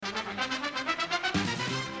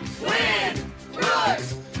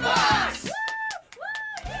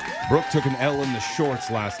Brooke took an L in the shorts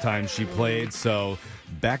last time she played, so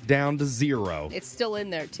back down to 0. It's still in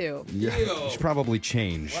there, too. Yeah, you should probably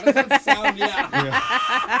change. Why does that sound?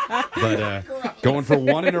 Yeah. But going for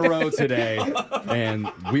 1 in a row today, and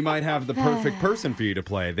we might have the perfect person for you to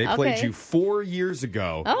play. They played you 4 years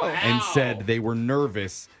ago and said they were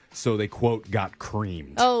nervous, so they, quote, got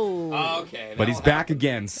creamed. Oh. Okay. But he's back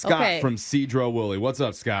again. Scott from Cedro Woolley. What's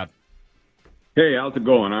up, Scott? Hey, how's it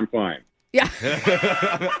going? I'm fine. Yeah.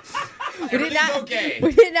 Everything's okay.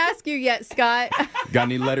 We didn't ask you yet, Scott. Got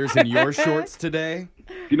any letters in your shorts today?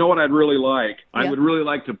 You know what I'd really like? I Yeah. would really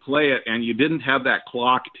like to play it, and you didn't have that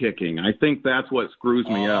clock ticking. I think that's what screws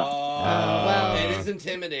me up. well. It is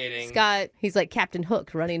intimidating. Scott, he's like Captain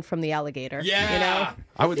Hook running from the alligator. Yeah. You know?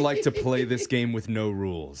 I would like to play this game with no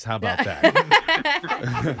rules. How about that?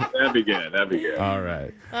 That'd be good. That'd be good. All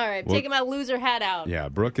right. All right, Well- taking my loser hat out. Yeah,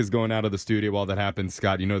 Brooke is going out of the studio while that happens.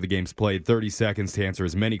 Scott, you know the game's played. 30 seconds to answer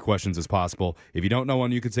as many questions as possible. If you don't know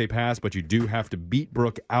one, you could say pass, but you do have to beat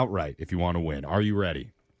Brooke outright if you want to win. Are you ready?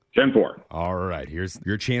 10-4. All right, here's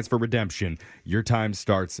your chance for redemption. Your time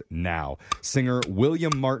starts now. Singer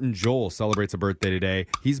William Martin Joel celebrates a birthday today.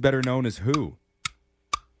 He's better known as who?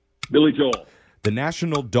 Billy Joel. The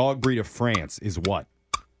national dog breed of France is what?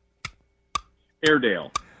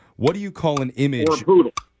 Airedale. What do you call an image? Or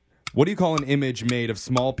poodle. What do you call an image made of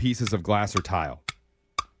small pieces of glass or tile?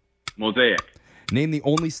 Mosaic. Name the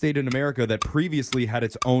only state in America that previously had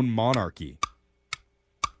its own monarchy.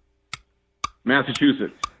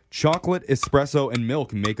 Massachusetts. Chocolate, espresso, and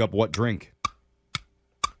milk make up what drink?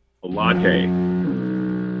 A latte.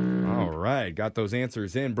 All right, got those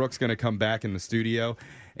answers in. Brooke's going to come back in the studio,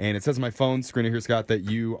 and it says on my phone screen here, Scott, that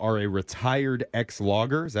you are a retired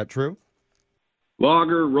ex-logger. Is that true?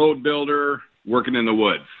 Logger, road builder, working in the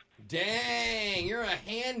woods. Dang, you're a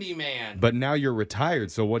handyman. But now you're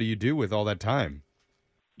retired, so what do you do with all that time?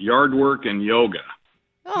 Yard work and yoga.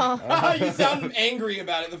 Oh. You sound angry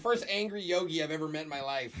about it. The first angry yogi I've ever met in my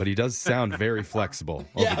life. But he does sound very flexible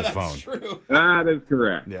over yeah, the that's phone. true. That is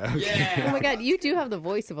correct. Yeah. Yeah. Oh, my God. You do have the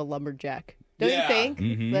voice of a lumberjack. Don't Yeah. you think?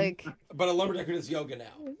 Mhm. Like, But a lumberjack who does yoga now.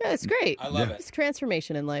 yeah, it's great. I love It's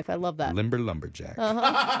transformation in life. I love that. Lumberjack.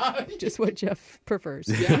 Just what Jeff prefers.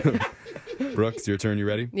 Brooks, your turn. You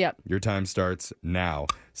ready? Yep. Your time starts now.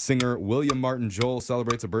 Singer William Martin Joel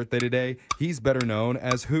celebrates a birthday today. He's better known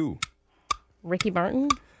as who? Ricky Martin?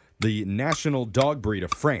 The national dog breed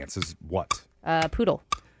of France is what? Poodle.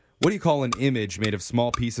 What do you call an image made of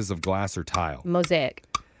small pieces of glass or tile? Mosaic.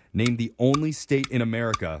 Name the only state in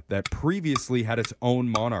America that previously had its own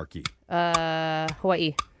monarchy.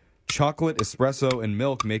 Hawaii. Chocolate, espresso, and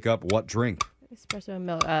milk make up what drink? Espresso and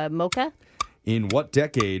milk. Mocha? In what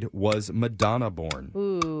decade was Madonna born?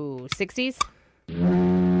 Ooh, 60s?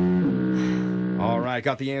 All right,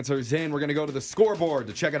 got the answers in. We're going to go to the scoreboard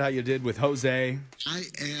to check out how you did with Jose. I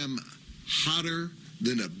am hotter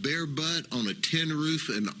than a bear butt on a tin roof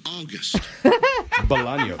in August.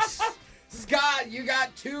 Bolaños. Scott, you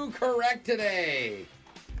got 2 correct today.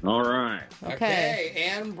 All right. Okay.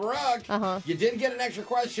 And Brooke, you did get an extra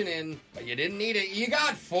question in, but you didn't need it. You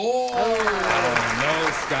got 4. Oh,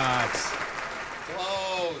 no, Scott.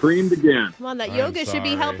 Close. Creamed again. Come on, that I'm yoga should be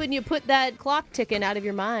sorry. helping you put that clock ticking out of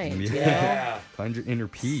your mind. Yeah. Find your inner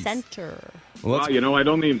peace. Center. Well, Wow, let's- you know, I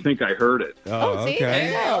don't even think I heard it. Oh, see? okay. There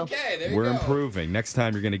you Hey, go. okay, there you We're go. improving. Next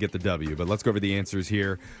time you're going to get the W, but let's go over the answers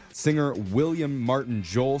here. Singer William Martin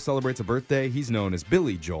Joel celebrates a birthday. He's known as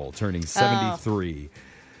Billy Joel, turning 73.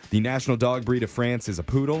 The national dog breed of France is a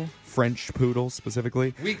poodle, French poodle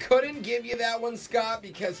specifically. We couldn't give you that one, Scott,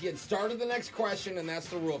 because you had started the next question, and that's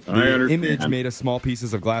the rule. I The understand. image made of small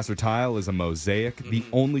pieces of glass or tile is a mosaic. The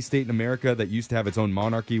only state in America that used to have its own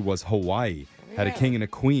monarchy was Hawaii. Had a king and a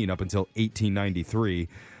queen up until 1893.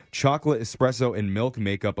 Chocolate, espresso, and milk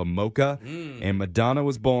make up a mocha. And Madonna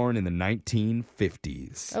was born in the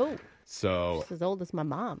 1950s. Oh, So, it's as old as my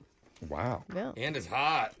mom. wow. Yeah. And it's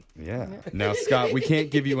hot. Yeah. Now, Scott, we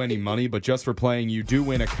can't give you any money, but just for playing, you do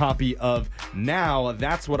win a copy of Now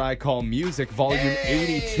That's What I Call Music, Volume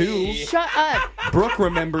 82. Shut up. Brooke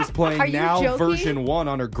remembers playing Are you Now joking? version 1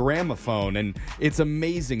 on her gramophone, and it's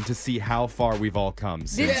amazing to see how far we've all come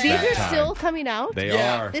since These that are time. still coming out? They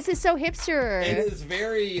Yeah. are. This is so hipster. It is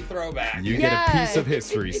very throwback. You get a piece of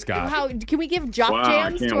history, Scott. How can we give jock Wow, I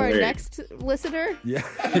jams can't to our wait. next listener? Yeah.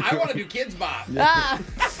 I want to do Kids Bop. Ah,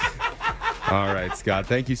 All right, Scott.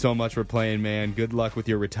 Thank you so much for playing, man. Good luck with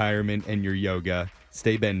your retirement and your yoga.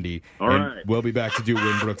 Stay bendy. All and right. We'll be back to do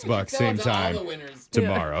Win Brooks Bucks Tell same it to time all the winners.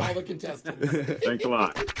 tomorrow. All the contestants. Thanks a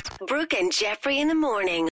lot. Brooke and Jeffrey in the morning.